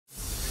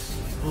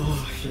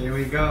Oh, here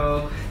we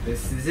go.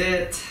 This is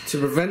it. To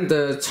prevent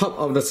the top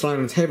of the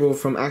sliding table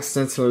from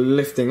accidentally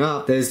lifting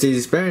up, there's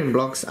these bearing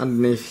blocks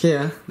underneath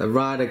here that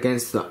ride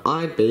against the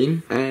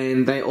I-beam,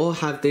 and they all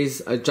have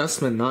these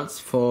adjustment nuts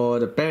for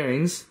the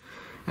bearings,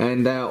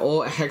 and they're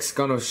all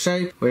hexagonal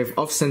shape with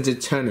off-centered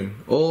turning,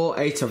 all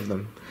 8 of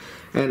them.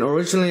 And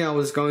originally I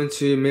was going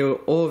to mill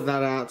all of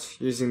that out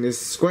using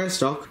this square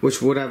stock,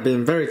 which would have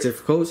been very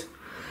difficult.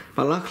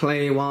 But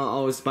luckily, while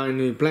I was buying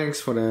new blanks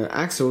for the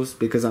axles,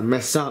 because I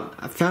messed up,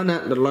 I found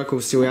out the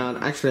local steel yard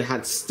actually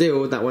had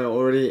steel that were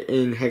already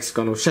in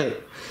hexagonal shape.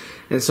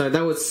 And so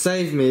that would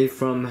save me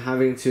from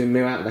having to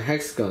mill out the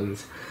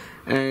hexagons.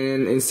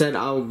 And instead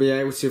I would be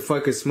able to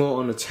focus more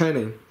on the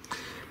turning.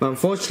 But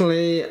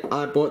unfortunately,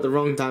 I bought the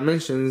wrong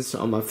dimensions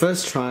on my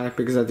first try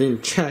because I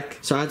didn't check,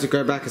 so I had to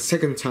go back a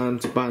second time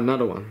to buy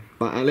another one.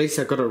 But at least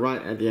I got it right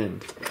at the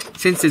end.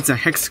 Since it's a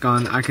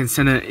hexagon, I can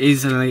center it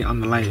easily on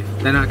the lathe.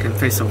 Then I can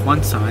face off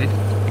one side.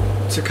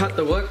 To cut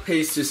the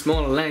workpiece to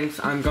smaller length,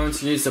 I'm going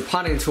to use the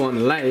parting tool on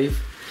the lathe.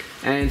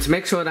 And to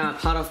make sure that I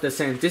part off the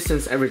same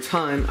distance every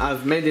time,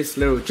 I've made this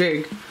little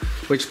jig,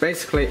 which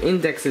basically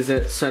indexes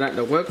it so that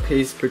the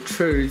workpiece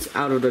protrudes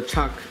out of the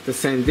chuck the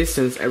same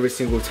distance every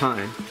single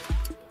time.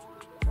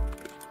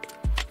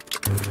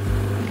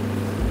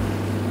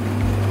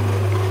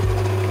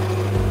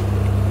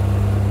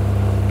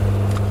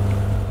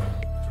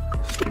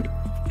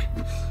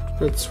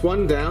 That's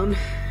 1 down,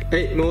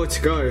 8 more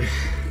to go.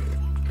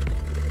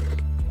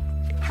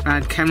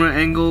 Bad camera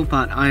angle,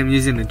 but I am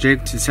using the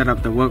jig to set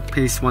up the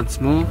workpiece once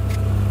more.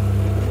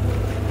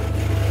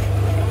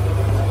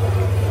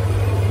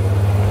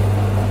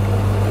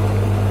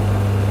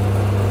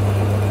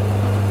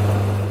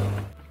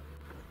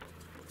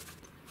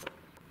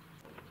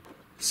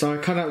 So I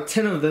cut out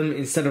 10 of them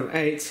instead of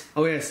 8.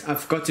 Oh yes, I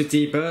forgot to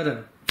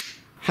deburden.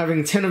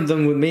 Having 10 of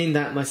them would mean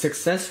that my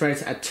success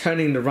rate at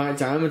turning the right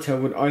diameter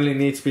would only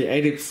need to be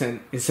 80%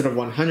 instead of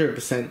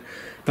 100%,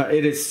 but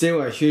it is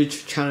still a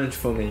huge challenge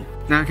for me.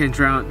 Now I can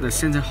drill out the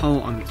center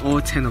hole on all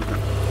 10 of them.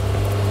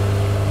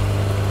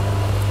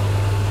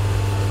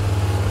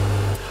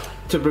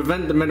 To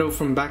prevent the metal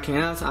from backing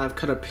out, I've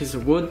cut a piece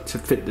of wood to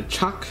fit the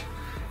chuck,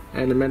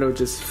 and the metal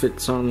just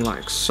fits on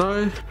like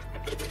so.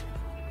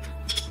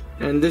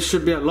 And this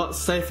should be a lot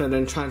safer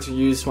than trying to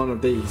use one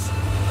of these.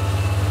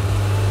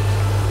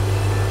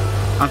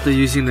 After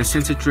using the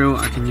center drill,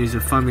 I can use a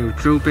 5mm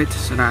drill bit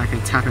so that I can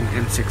tap an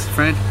M6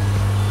 thread.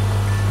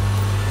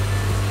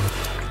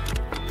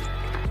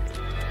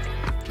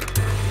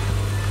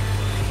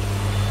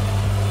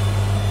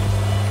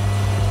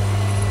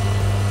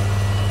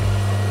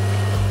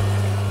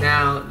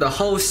 Now, the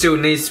hole still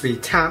needs to be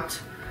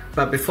tapped,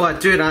 but before I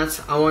do that,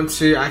 I want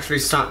to actually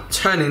start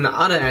turning the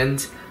other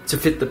end to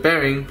fit the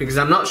bearing, because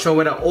I'm not sure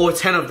whether all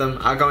 10 of them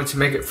are going to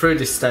make it through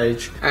this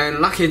stage. And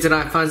lucky did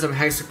I find some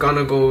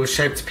hexagonal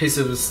shaped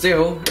pieces of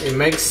steel. It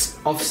makes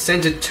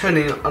off-centered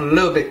turning a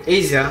little bit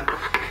easier,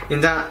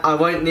 in that I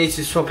won't need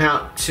to swap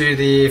out to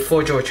the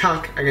 4-jaw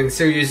chuck. I can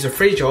still use the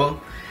 3-jaw,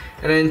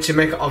 and then to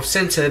make it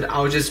off-centered,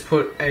 I'll just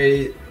put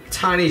a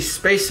tiny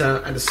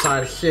spacer at the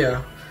side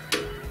here,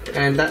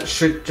 and that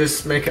should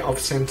just make it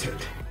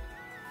off-centered.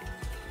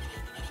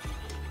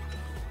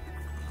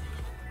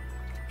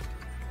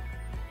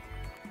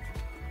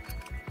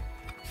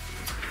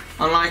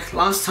 Unlike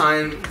last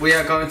time, we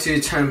are going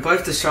to turn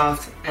both the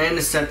shaft and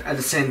the step at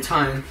the same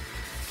time,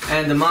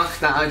 and the mark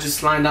that I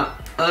just lined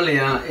up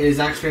earlier is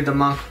actually the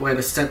mark where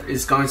the step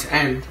is going to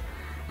end.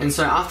 And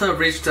so after I've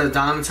reached the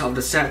diameter of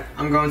the step,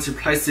 I'm going to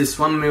place this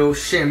 1mm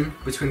shim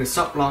between the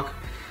stop block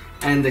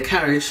and the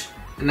carriage,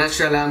 and that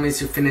should allow me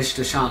to finish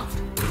the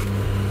shaft.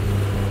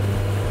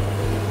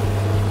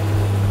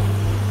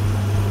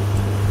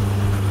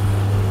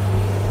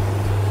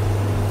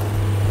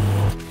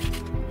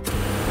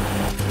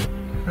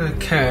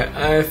 Okay,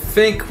 I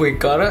think we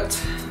got it.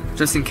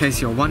 Just in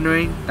case you're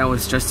wondering, that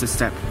was just a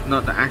step,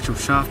 not the actual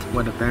shaft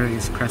where the bearing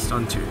is pressed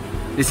onto.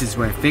 This is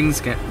where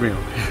things get real.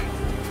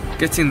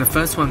 Getting the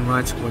first one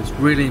right was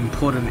really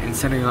important in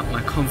setting up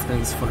my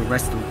confidence for the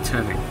rest of the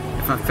turning.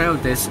 If I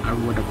failed this, I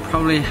would have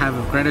probably have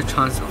a greater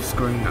chance of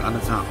screwing the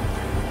others up.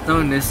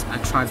 Knowing this, I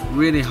tried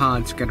really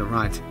hard to get it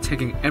right,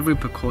 taking every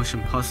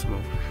precaution possible.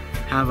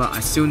 However,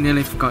 I still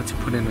nearly forgot to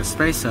put in a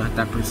spacer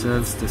that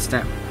preserves the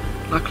step.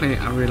 Luckily,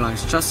 I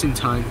realised just in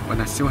time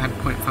when I still had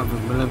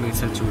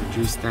 0.5mm to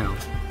reduce down.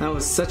 That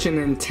was such an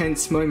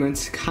intense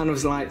moment, kind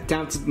of like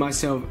doubted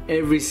myself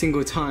every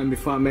single time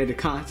before I made a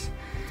cut.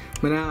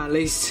 But now at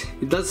least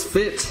it does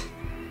fit,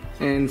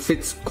 and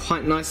fits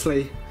quite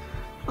nicely.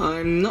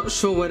 I'm not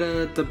sure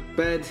whether the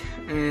bed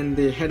and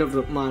the head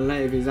of my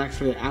lathe is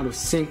actually out of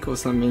sync or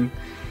something,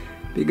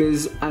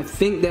 because I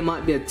think there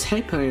might be a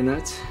taper in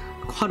it,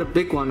 quite a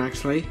big one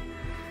actually.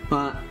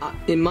 But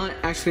it might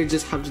actually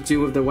just have to do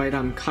with the way that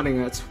I'm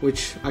cutting it,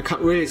 which I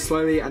cut really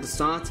slowly at the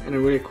start and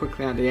then really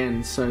quickly at the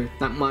end, so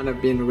that might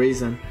have been the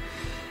reason.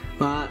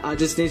 But I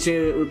just need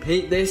to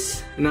repeat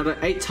this another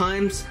 8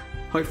 times,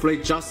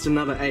 hopefully just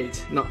another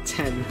 8, not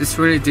 10. This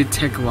really did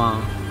take a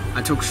while.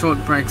 I took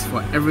short breaks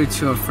for every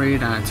 2 or 3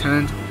 that I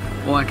turned,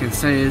 All I can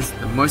say is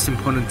the most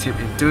important tip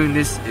in doing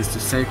this is to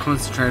stay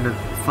concentrated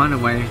and find a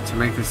way to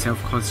make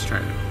yourself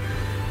concentrated.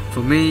 For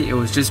me, it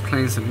was just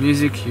playing some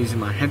music using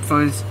my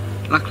headphones.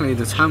 Luckily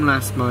the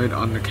time-lapse mode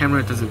on the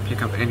camera doesn't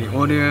pick up any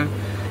audio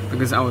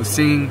because I was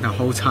singing the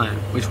whole time,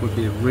 which would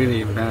be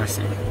really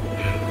embarrassing.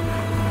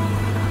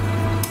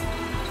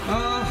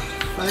 Oh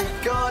my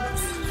god,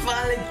 it's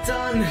finally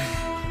done!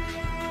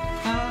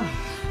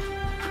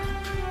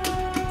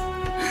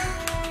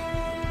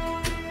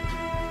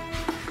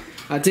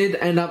 I did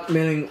end up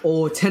milling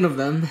all 10 of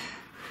them,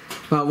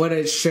 but whether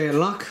it's sheer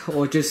luck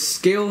or just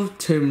skill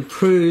to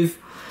improve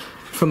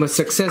from a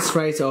success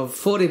rate of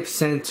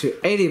 40% to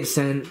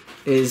 80%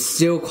 is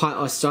still quite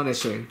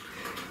astonishing.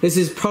 This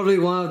is probably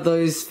one of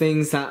those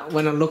things that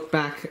when I look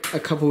back a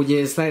couple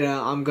years later,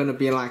 I'm gonna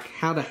be like,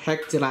 how the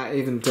heck did I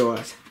even do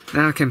it?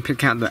 Now I can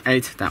pick out the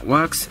 8 that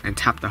works and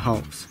tap the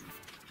holes.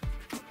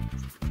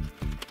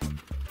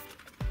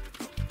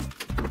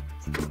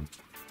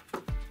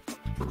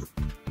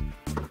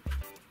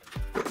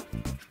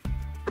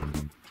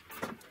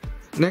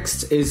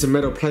 Next is the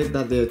metal plate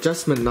that the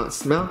adjustment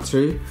nuts mount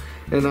to,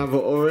 and I've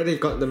already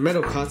got the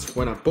metal cuts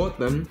when I bought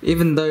them.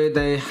 Even though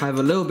they have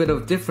a little bit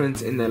of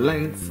difference in their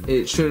length,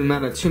 it shouldn't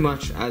matter too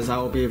much as I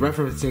will be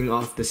referencing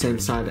off the same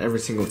side every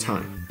single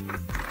time.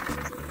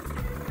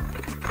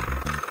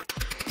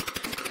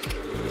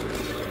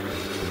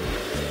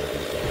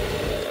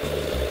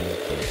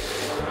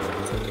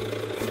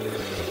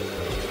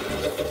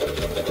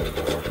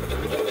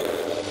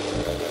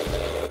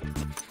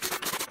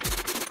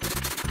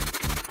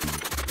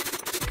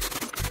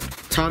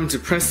 Time to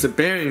press the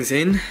bearings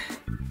in.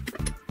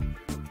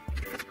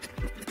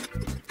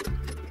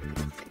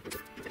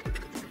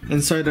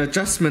 And so the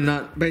adjustment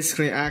nut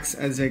basically acts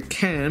as a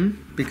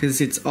cam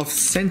because it's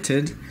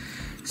off-centered.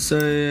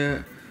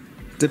 So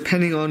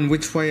depending on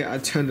which way I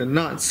turn the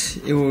nuts,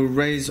 it will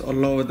raise or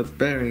lower the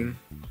bearing.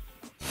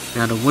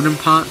 Now the wooden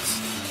parts.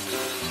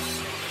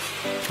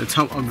 The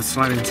top of the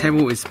sliding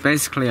table is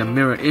basically a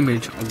mirror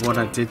image of what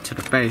I did to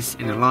the base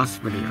in the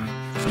last video.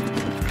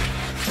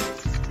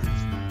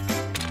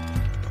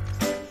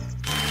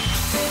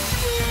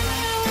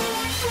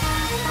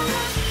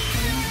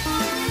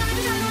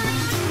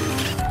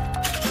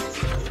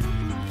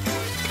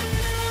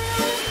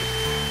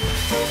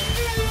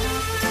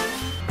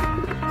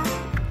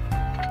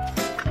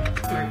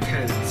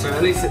 So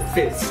at least it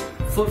fits.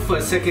 Thought for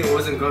a second it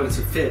wasn't going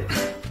to fit.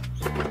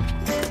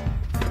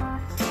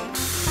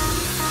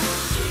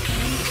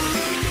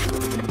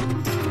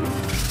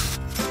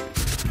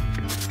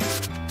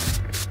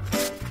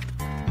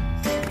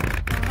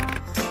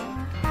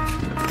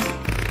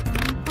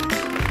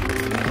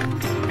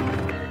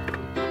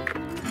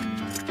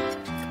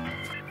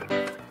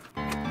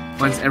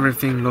 Once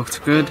everything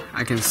looked good,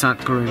 I can start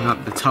gluing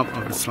up the top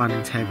of the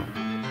sliding table.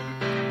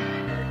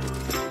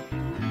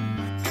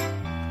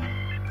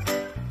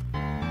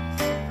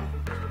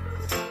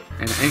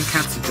 And the end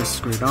caps are just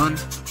screwed on.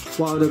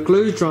 While the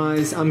glue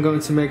dries, I'm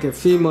going to make a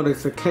few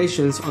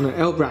modifications on the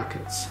L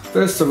brackets.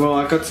 First of all,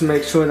 I got to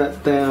make sure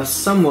that they are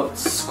somewhat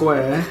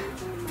square.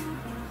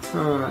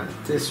 Alright,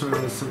 this one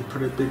has some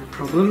pretty big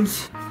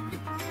problems.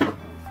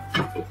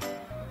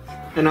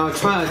 And I'll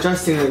try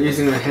adjusting it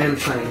using a hand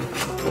plane.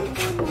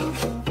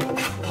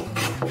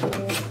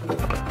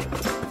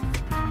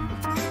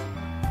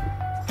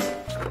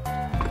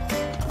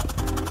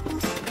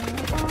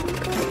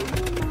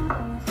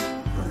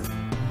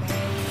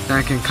 Now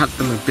I can cut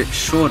them a bit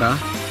shorter.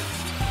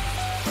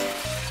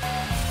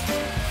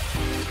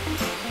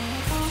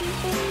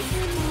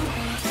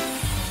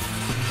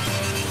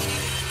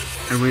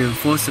 And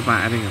reinforce it by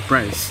adding a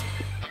brace.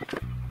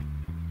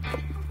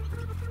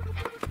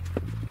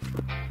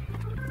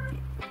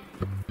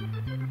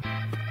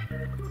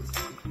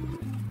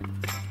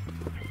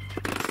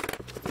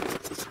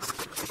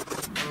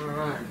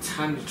 Alright,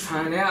 time to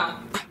try it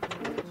out.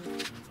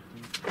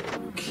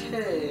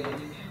 Okay.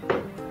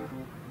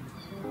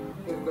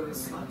 We've got a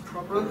slight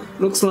problem.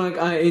 Looks like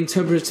I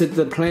interpreted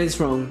the plans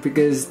wrong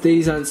because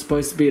these aren't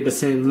supposed to be the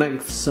same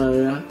length,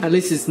 so at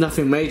least it's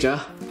nothing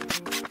major.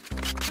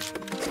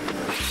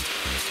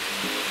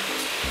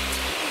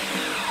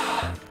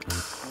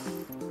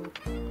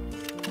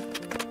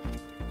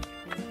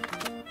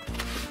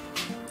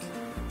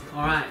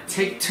 Alright,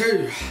 take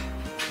 2.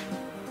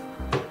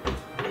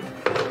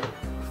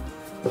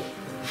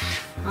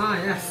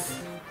 Ah, yes.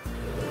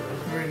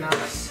 Very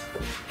nice.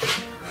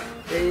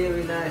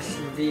 Very nice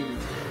indeed.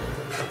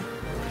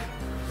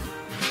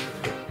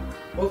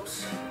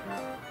 Oops.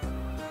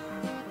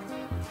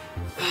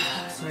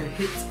 So it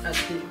hits at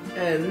the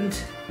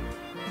end.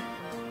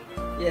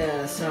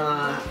 Yeah, so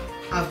I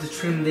have to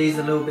trim these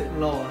a little bit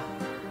lower.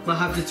 Might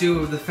have to deal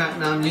with the fact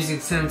that I'm using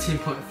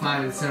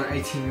 17.5 instead of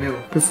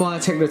 18mm. Before I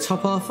take the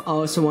top off, I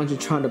also want to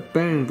try the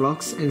bearing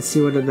blocks and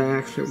see whether they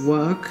actually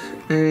work.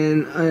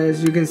 And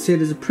as you can see,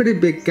 there's a pretty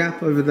big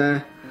gap over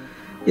there.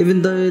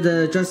 Even though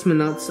the adjustment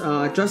nuts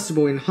are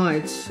adjustable in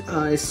height,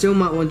 I still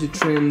might want to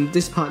trim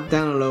this part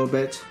down a little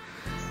bit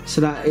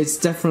so that it's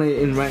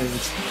definitely in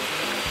range.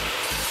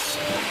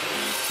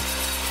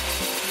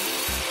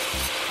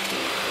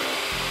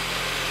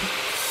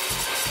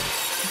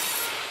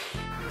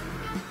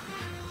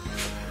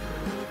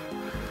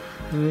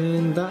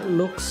 And that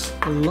looks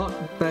a lot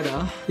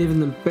better. Even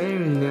the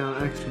bearing now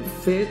actually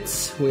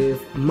fits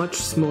with a much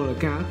smaller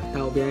gap that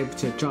I'll be able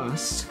to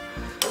adjust.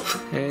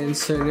 And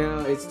so now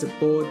it's the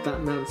board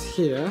that mounts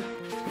here,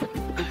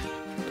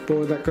 the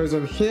board that goes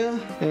on here,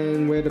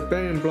 and where the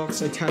bearing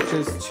blocks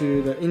attaches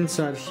to the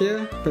inside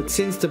here. But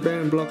since the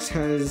bearing blocks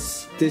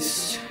has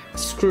this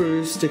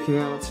screw sticking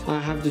out, I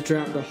have to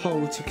drill out the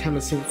hole to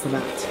countersink for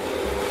that.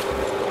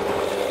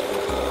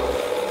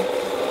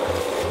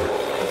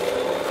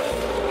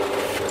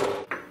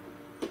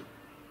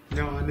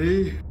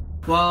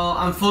 Well,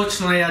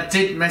 unfortunately I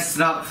did mess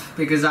it up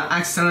because I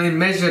accidentally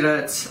measured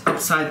it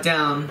upside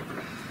down.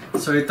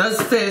 So it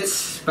does fit,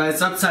 but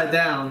it's upside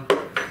down.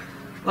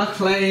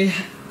 Luckily,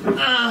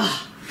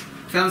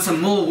 found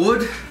some more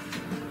wood.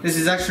 This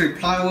is actually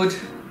plywood.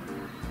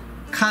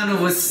 Kind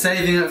of was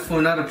saving it for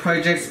another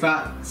project,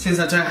 but since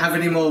I don't have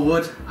any more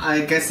wood,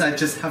 I guess I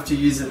just have to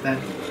use it then.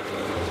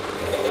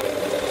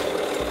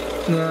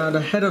 Now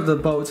the head of the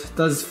bolt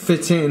does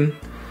fit in,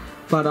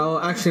 but I'll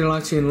actually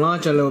like to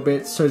enlarge a little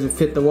bit so to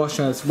fit the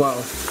washer as well.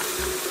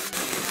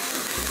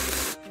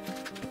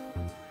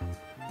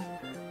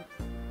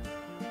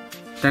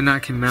 Then I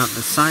can mount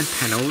the side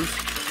panels.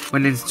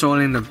 When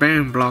installing the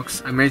bearing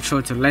blocks, I made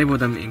sure to label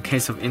them in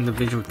case of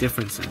individual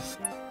differences.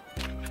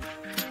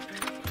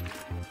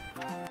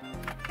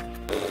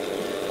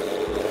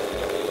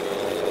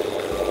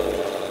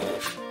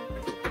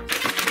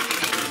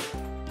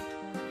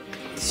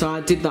 So I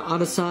did the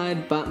other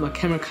side, but my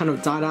camera kind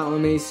of died out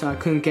on me, so I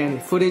couldn't get any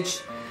footage.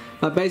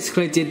 I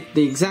basically did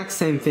the exact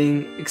same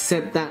thing,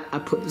 except that I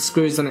put the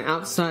screws on the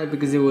outside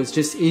because it was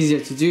just easier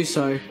to do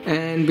so.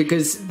 And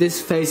because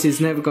this face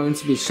is never going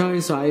to be shown,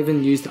 so I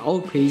even used the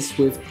old piece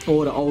with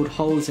all the old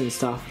holes and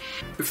stuff.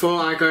 Before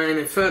I go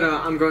any further,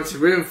 I'm going to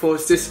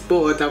reinforce this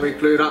board that we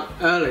glued up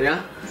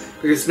earlier,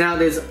 because now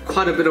there's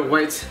quite a bit of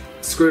weight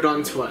screwed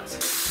onto it.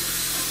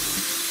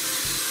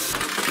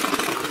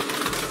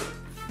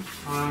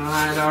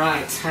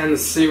 Alright, and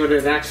let's see whether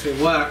it actually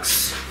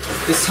works.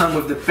 This time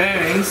with the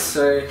bearings,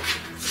 so it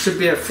should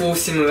be a full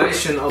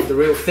simulation of the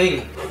real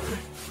thing.